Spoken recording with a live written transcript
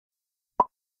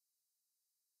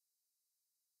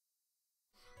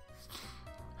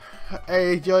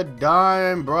Hey, you're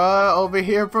done, bruh. Over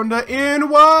here from the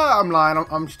NY. I'm lying.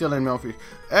 I'm still in Memphis.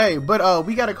 Hey, but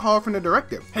we got a call from the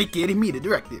director. Hey, kid, it's me, the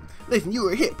director. Listen, you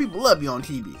were a hit. People love you on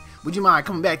TV. Would you mind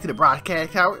coming back to the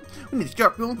broadcast tower? We need to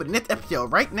start filming for the next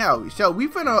episode right now. So we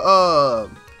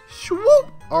finna swoop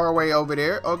our way over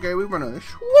there. Okay, we finna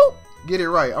swoop. Get it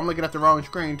right. I'm looking at the wrong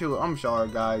screen too. I'm sorry,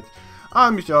 guys.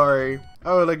 I'm sorry.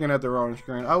 I was looking at the wrong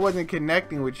screen. I wasn't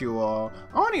connecting with you all.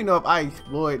 I don't even know if I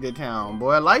explored the town,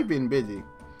 boy. Life been busy.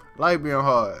 Life been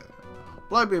hard.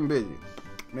 Life been busy.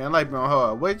 Man, life been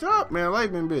hard. What's up, man?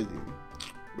 Life been busy.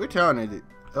 What town is it?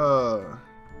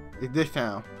 It's this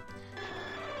town.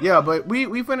 Yeah, but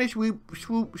we finished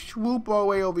swoop our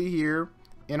way over here.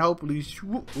 And hopefully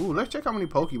swoop. Ooh, let's check how many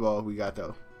Pokeballs we got,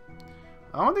 though.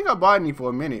 I don't think I bought any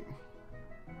for a minute.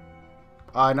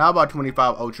 Now about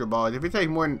 25 Ultra Balls. If it takes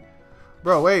more than...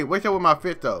 Bro, wait. What's up with my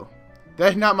fit, though?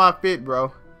 That's not my fit,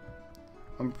 bro.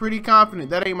 I'm pretty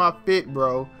confident that ain't my fit,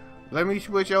 bro. Let me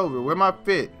switch over. Where my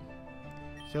fit?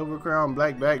 Silver Crown,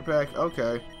 Black Backpack.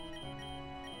 Okay.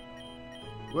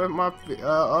 Where's my fit?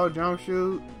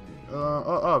 Jumpsuit.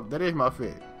 That is my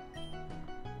fit.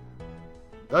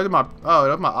 Those are my... Oh,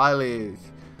 those are my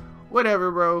eyelids. Whatever,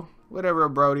 bro. Whatever,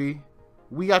 Brody.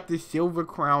 We got this Silver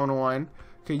Crown on.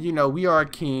 Because, you know, we are a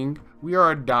king. We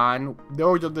are a don.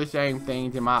 Those are the same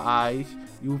things in my eyes.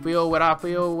 You feel what I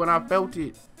feel when I felt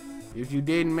it. If you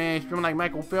didn't, man, swim like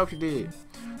Michael Phelps did.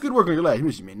 Good work on your last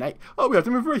mission, Midnight. Oh, we have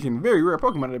some information. Very rare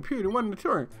Pokemon that appeared in one in the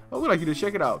turn. Oh, we'd like you to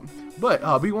check it out. But,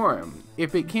 be warned.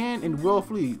 If it can and will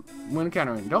flee when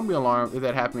encountering, don't be alarmed if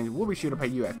that happens. We'll be sure to pay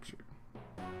you extra.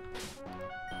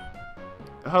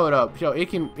 Hold up. So, it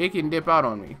can dip out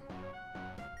on me.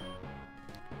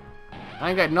 I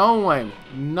ain't got no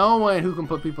one who can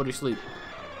put people to sleep.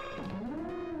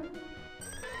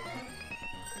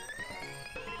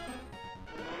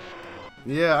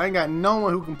 Yeah, I ain't got no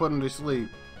one who can put them to sleep.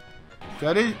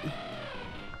 So this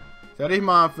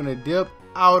mom finna dip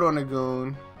out on the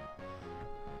goon.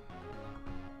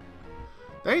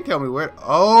 They ain't tell me where.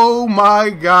 Oh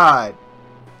my god.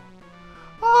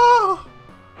 Oh.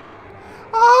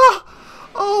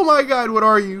 Oh my god, what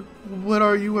are you? What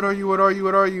are you? What are you? What are you?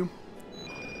 What are you?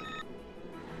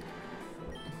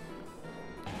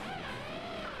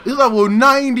 It's level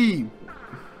 90.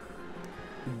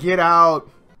 Get out.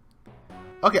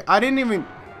 Okay, I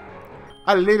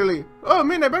literally. Oh,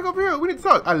 Midnight, back up here. We need to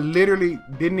talk. I literally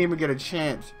didn't even get a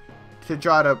chance to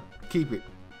try to keep it.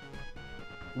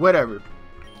 Whatever.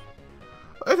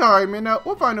 It's alright, Midnight.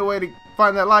 We'll find a way to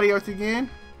find that Latios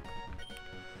again.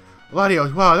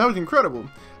 Latios, wow, that was incredible.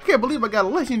 I can't believe I got a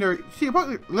legendary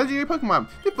Pokemon.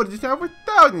 This footage is down for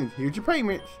thousands. Here's your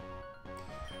payments.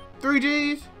 3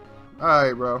 Gs?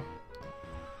 Alright, bro.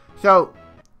 So,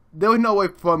 there was no way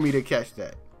for me to catch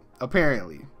that.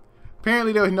 Apparently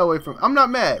there was no way for me. I'm not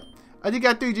mad. I just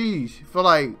got 3 Gs for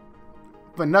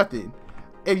nothing.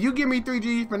 If you give me 3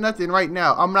 Gs for nothing right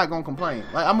now, I'm not gonna complain.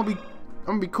 Like, I'm gonna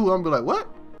be cool. I'm gonna be like, what?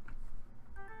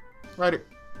 Right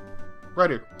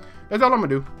here. That's all I'm gonna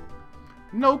do.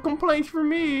 No complaints for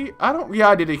me. Yeah,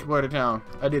 I did explore the town.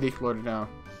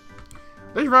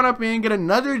 Let's run up and get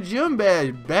another gym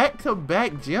badge.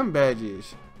 Back-to-back gym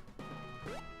badges.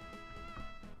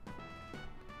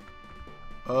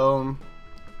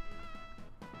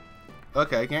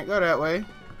 Okay, can't go that way.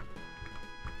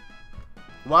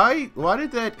 Why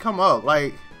did that come up?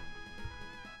 Like,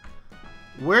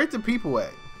 where's the people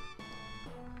at?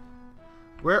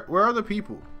 Where are the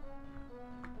people?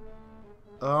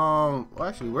 Well,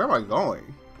 actually, where am I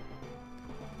going?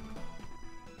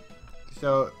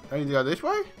 So, I need to go this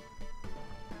way?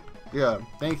 Yeah,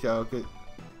 think so.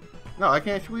 No, I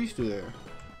can't squeeze through there.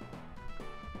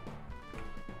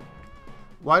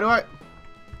 Why?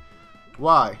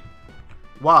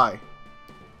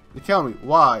 You tell me,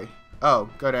 why? Oh,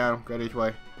 go down, go this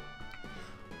way.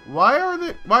 Why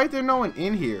is there no one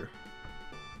in here?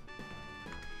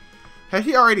 Has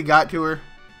he already got to her?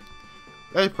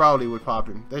 That's probably what's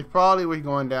popping. That's probably what's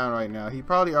going down right now. He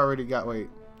probably already got, wait.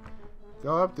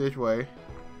 Go up this way.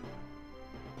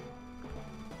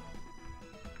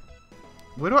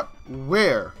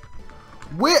 Where?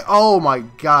 Oh my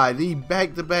god, these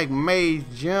back-to-back maze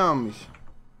gems.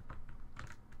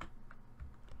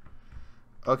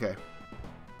 Okay.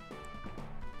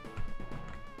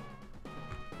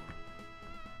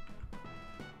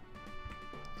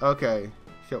 Okay.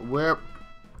 So where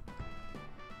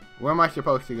am I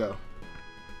supposed to go?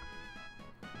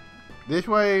 This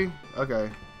way?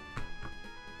 Okay.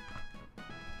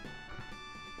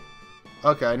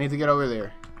 Okay, I need to get over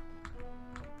there.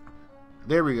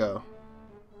 There we go.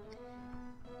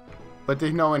 But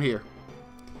there's no one here.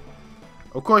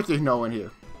 Of course there's no one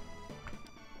here.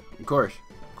 Of course.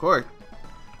 Of course.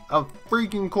 Of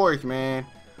freaking course, man.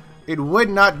 It would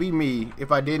not be me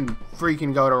if I didn't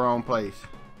freaking go the wrong place.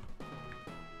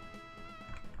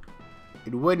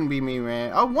 It wouldn't be me,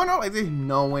 man. I wonder, like, there's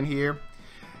no one here.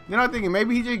 Then I'm thinking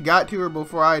maybe he just got to her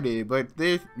before I did, but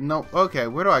there's no. Okay,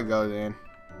 where do I go then?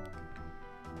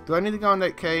 Do I need to go in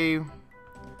that cave?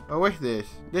 Oh, what's this?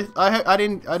 This I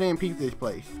didn't peek this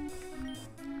place.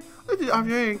 This is over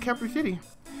here in Capri City.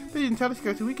 Using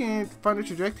telescopes so we can find the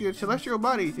trajectory of celestial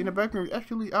bodies. In the background is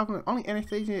absolutely obvious. Only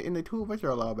Anastasia and the two of us are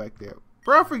allowed back there.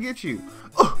 Bro, forget you.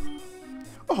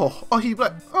 Oh, he's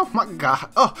black. Oh my god.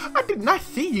 Oh, I did not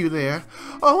see you there.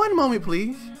 Oh, one moment,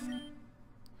 please.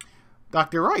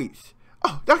 Dr. Wrights.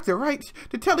 Oh, Dr. Wrights,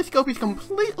 the telescope is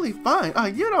completely fine.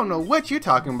 You don't know what you're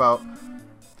talking about.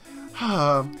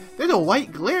 There's a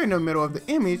white glare in the middle of the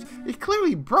image. It's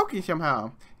clearly broken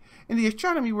somehow. In the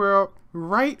astronomy world,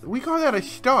 right, we call that a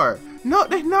star. No,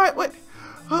 that's not what.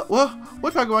 Well,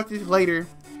 we'll talk about this later.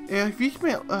 If you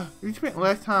spent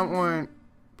less time on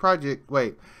project,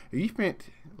 if you spent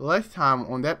less time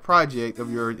on that project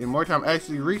of yours and more time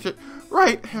actually research,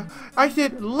 right? I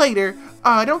said later.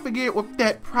 Don't forget what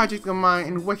that project of mine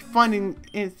and what's funding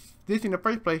is this in the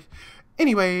first place.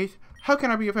 Anyways, how can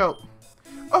I be of help?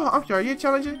 Oh, I'm sorry, you're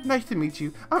Challenger? Nice to meet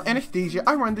you. I'm Anastasia.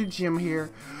 I run the gym here.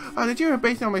 The gym is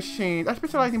based on machines. I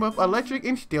specialize in both electric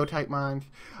and steel type mines.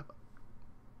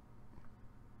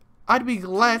 I'd be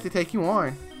glad to take you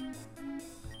on.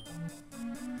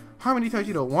 Harmony tells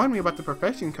you to warn me about the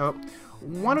profession code.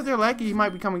 One of their lackeys might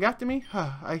be coming after me?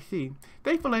 I see.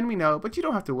 Thanks for letting me know, but you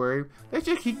don't have to worry. Let's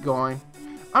just keep going.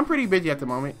 I'm pretty busy at the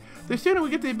moment. The sooner we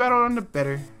get this battle on, the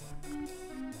better.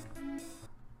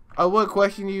 I would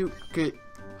question you,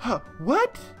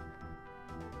 what?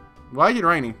 Why is it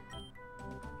raining?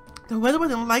 The weather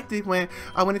wasn't like this when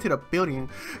I went into the building.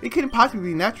 It couldn't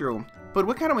possibly be natural. But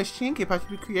what kind of machine can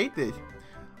possibly create this?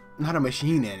 Not a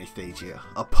machine, Anastasia.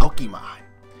 A Pokemon.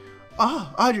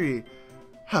 Oh, Audrey.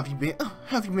 How have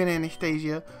you been,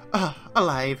 Anastasia?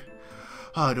 Alive.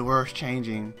 The world's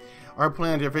changing. Our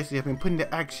plans officially have been put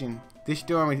into action. This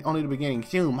storm is only the beginning.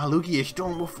 Soon, Malukia's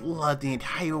storm will flood the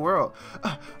entire world.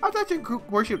 I thought your group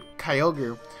worshipped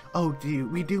Kyogre. Oh,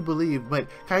 we do believe, but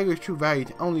Kyogre's true value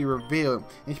is only revealed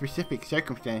in specific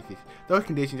circumstances. Those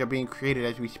conditions are being created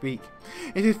as we speak.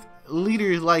 It's just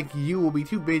leaders like you will be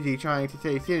too busy trying to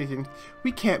save citizens.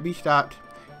 We can't be stopped.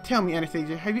 Tell me,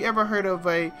 Anastasia, have you ever heard of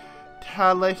a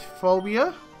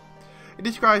thalassophobia? It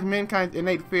describes mankind's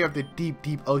innate fear of the deep,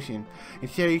 deep ocean. And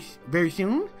very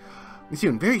soon,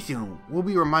 we'll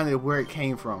be reminded of where it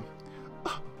came from.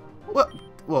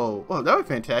 Whoa, that was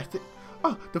fantastic.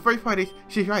 The first part is,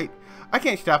 she's right. I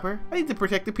can't stop her. I need to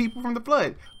protect the people from the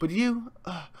flood. But you,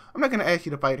 I'm not going to ask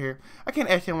you to fight her. I can't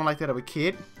ask someone like that of a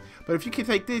kid. But if you could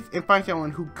take this and find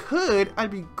someone who could,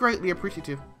 I'd be greatly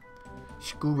appreciative.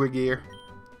 Scuba gear.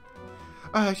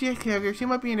 She has Kyogre. She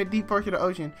might be in the deep parts of the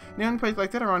ocean. The only place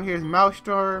like that around here is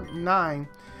Star 9.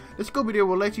 The scuba gear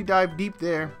will let you dive deep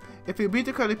there. If it beats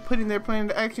the color putting their plan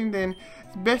into action, then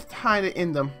it's best time to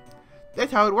end them.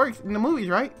 That's how it works in the movies,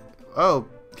 right?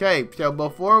 Okay, so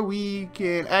before we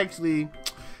can actually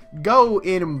go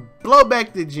and blow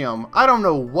back the gym, I don't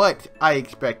know what I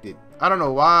expected. I don't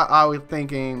know why I was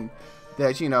thinking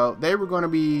that, you know, they were going to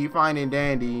be fine and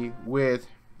dandy with,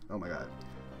 oh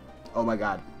my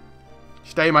god,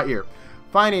 stay in my ear,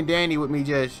 fine and dandy with me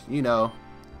just, you know,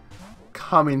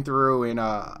 coming through and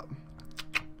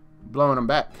blowing them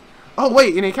back. Oh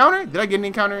wait, an encounter? Did I get an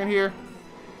encounter in here?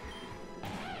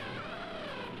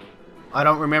 I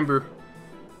don't remember.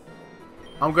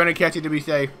 I'm gonna catch it to be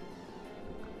safe.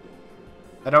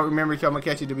 I don't remember, so I'm gonna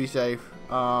catch it to be safe.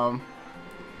 And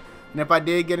if I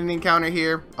did get an encounter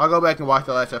here, I'll go back and watch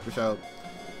the last episode.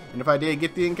 And if I did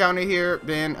get the encounter here,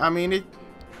 then I mean it.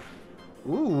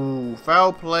 Ooh,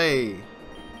 foul play.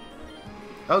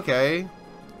 Okay.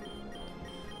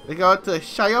 They got to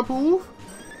Shayapoo.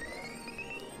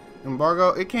 Embargo.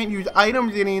 It can't use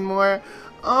items anymore.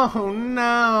 Oh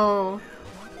no.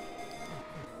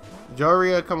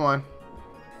 Joria, come on.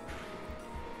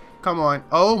 Come on.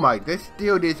 Oh my, this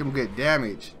still did some good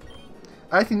damage.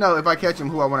 I actually know if I catch him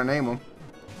who I want to name him.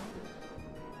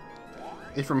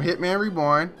 It's from Hitman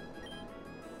Reborn.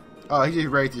 Oh, he just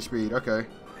raised his speed. Okay.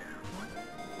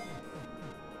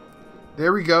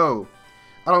 There we go.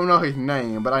 I don't know his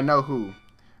name, but I know who.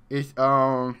 It's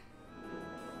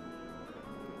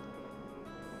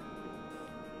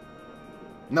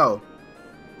no.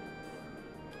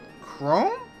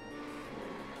 Chrome?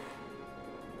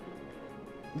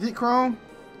 Is it Chrome?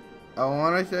 I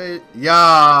want to say,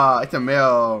 yeah, it's a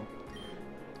male.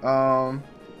 So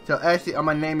actually, I'm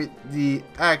gonna name it the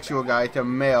actual guy. It's a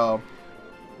male.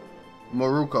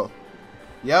 Moruko.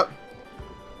 Yep.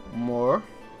 More.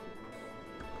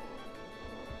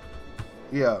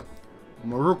 Yeah.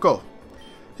 Moruko.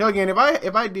 So again, if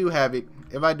I do have it,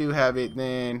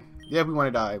 then yeah, if we want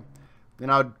to dive, then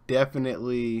I'll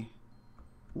definitely.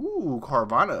 Ooh,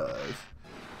 Carvanas.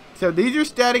 So these are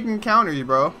static encounters,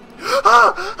 bro.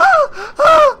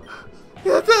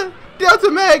 Delta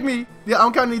Magmi. Yeah,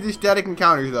 I'm counting these as static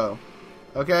encounters though.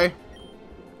 Okay.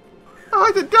 Oh,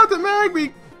 it's a Delta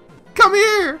Magmi. Come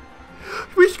here.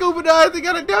 We scuba dive. They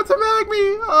got a Delta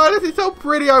Magmi. Oh, this is so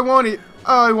pretty. I want it.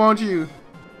 Oh, I want you.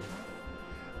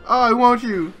 Oh, I want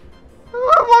you.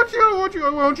 Oh, I want you. I want you. I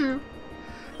want you.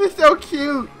 It's so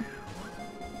cute.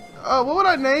 Oh, what would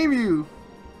I name you?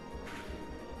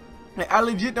 I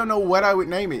legit don't know what I would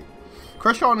name it.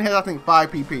 Crush only has, I think,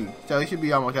 5 PP. So it should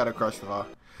be almost out of Crush Claw.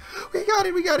 We got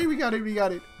it. We got it. We got it. We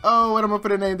got it. Oh, what am I going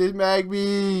to name this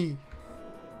Magby?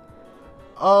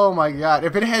 Oh my god.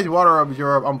 If it has water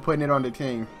absorb, I'm putting it on the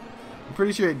team. I'm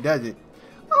pretty sure it does it.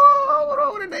 Oh, what do I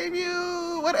want to name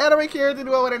you? What anime character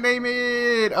do I want to name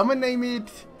it? I'm going to name it...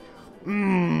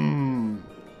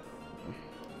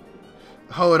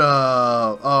 Hold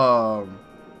up.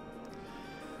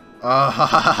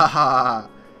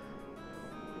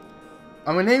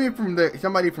 I'm going to name it from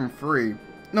somebody from Free.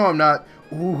 No, I'm not.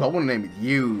 Ooh, I want to name it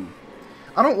you.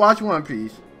 I don't watch One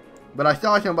Piece, but I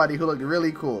saw somebody who looked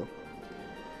really cool.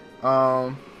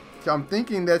 So I'm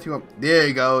thinking that's who there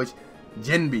he goes.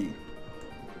 Jinbe.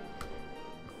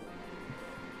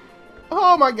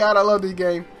 Oh my god, I love this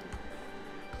game.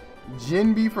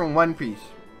 Jinbe from One Piece.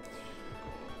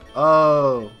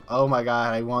 Oh my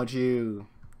god, I want you.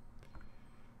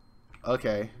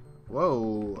 Okay.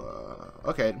 Whoa.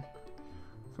 Okay.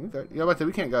 Yeah, but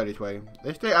we can't go this way.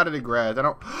 Let's stay out of the grass. I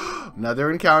don't. Another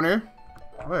encounter.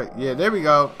 Wait, yeah, there we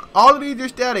go. All of these are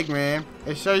static, man.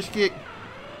 It's Saskue.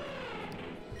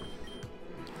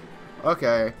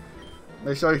 Okay.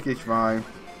 The Saskue fine.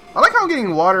 I like how I'm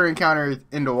getting water encounters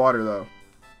in the water, though.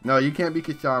 No, you can't be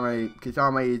Kasame.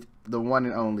 Kasame is the one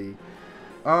and only.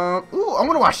 Ooh, I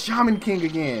want to watch Shaman King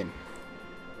again.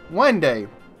 One day.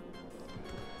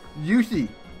 Yusi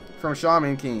from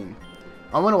Shaman King.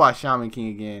 I want to watch Shaman King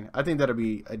again. I think that'll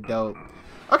be a dope.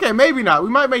 Okay, maybe not. We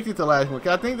might make it to the last one,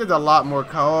 because I think there's a lot more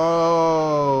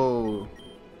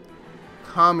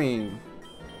coming.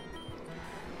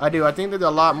 I do. I think there's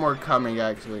a lot more coming,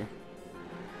 actually.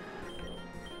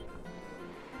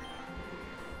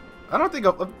 I don't think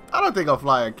a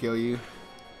fly will kill you.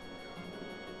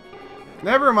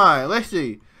 Never mind. Let's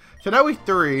see. So that was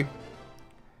 3.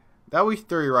 That was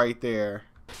 3 right there.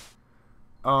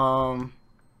 We'll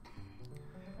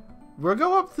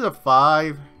go up to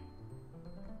 5.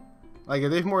 Like,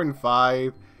 if there's more than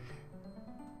 5,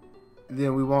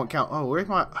 then we won't count. Oh, where's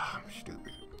my... Oh, I'm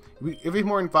stupid. If it's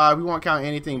more than 5, we won't count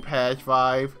anything past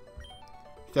 5.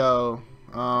 So,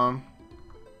 yeah,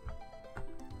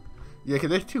 because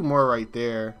there's 2 more right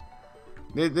there.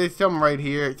 There's some right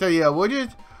here. So, yeah,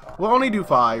 we'll only do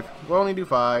 5. We'll only do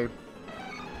 5.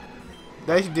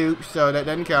 That's dupes, so that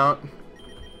doesn't count.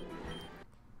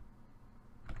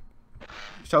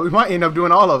 So we might end up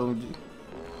doing all of them.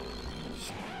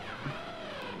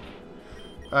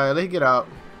 Alright, let's get out.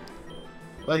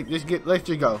 Let's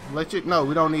just go. No,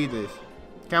 we don't need this.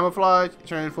 Camouflage,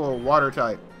 turn for a water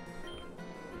type.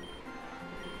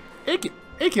 It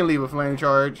can leave a flame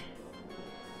charge.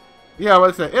 Yeah, I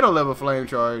was say it'll leave a flame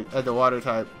charge as the water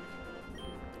type.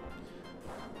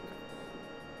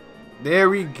 There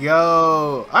we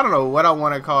go. I don't know what I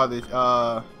want to call this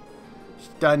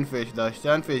stunfish though.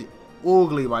 Stunfish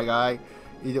ugly, my guy.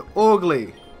 He's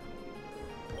ugly.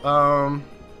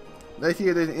 Let's see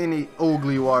if there's any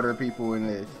ugly water people in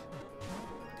this.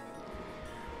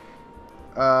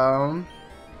 Oh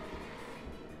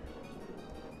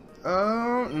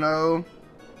no.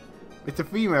 It's a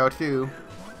female too.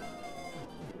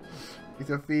 It's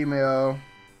a female.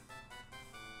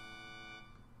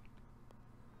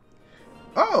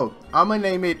 Oh, I'm gonna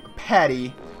name it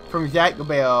Patty from Jack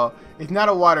Bell. It's not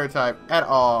a water type at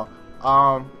all.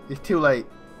 It's too late.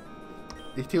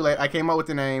 It's too late. I came up with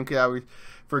the name because I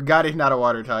forgot it's not a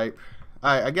water type.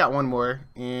 Alright, I got one more.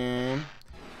 And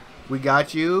we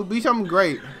got you. Be something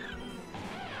great.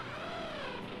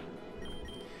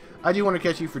 I just want to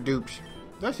catch you for dupes.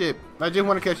 That's it. I just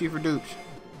want to catch you for dupes.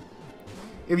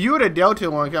 If you were the Delta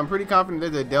one, cause I'm pretty confident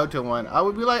there's a Delta one, I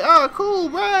would be like, oh, cool,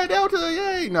 man, Delta,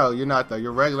 yay. No, you're not, though.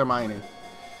 You're regular mining.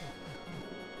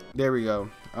 There we go.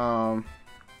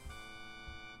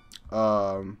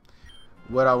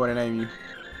 What I want to name you?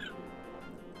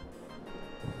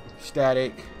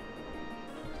 Static.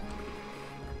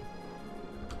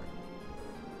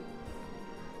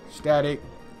 Static.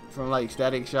 from like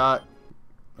Static Shock.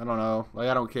 I don't know. Like,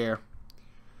 I don't care.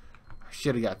 I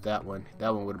should have got that one.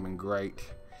 That one would have been great.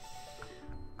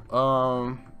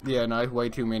 Yeah, no, it's way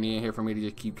too many in here for me to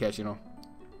just keep catching them.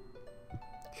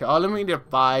 So, let me do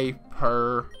 5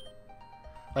 per,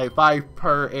 like 5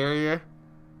 per area.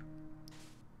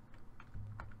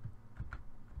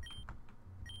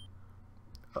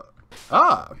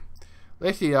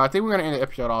 Let's see. I think we're gonna end the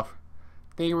episode off.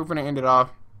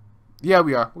 Yeah,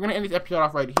 we are. We're gonna end this episode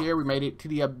off right here. We made it to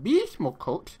the Abysmal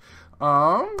Coats.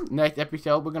 Next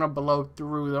episode, we're gonna blow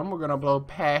through them. We're gonna blow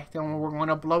past them. We're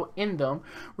gonna blow in them.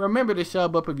 Remember to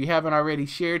sub up if you haven't already.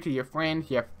 Share to your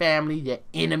friends, your family, your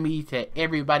enemies, to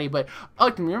everybody. But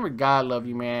ultimately, remember, God love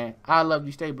you, man. I love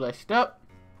you. Stay blessed up.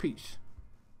 Peace.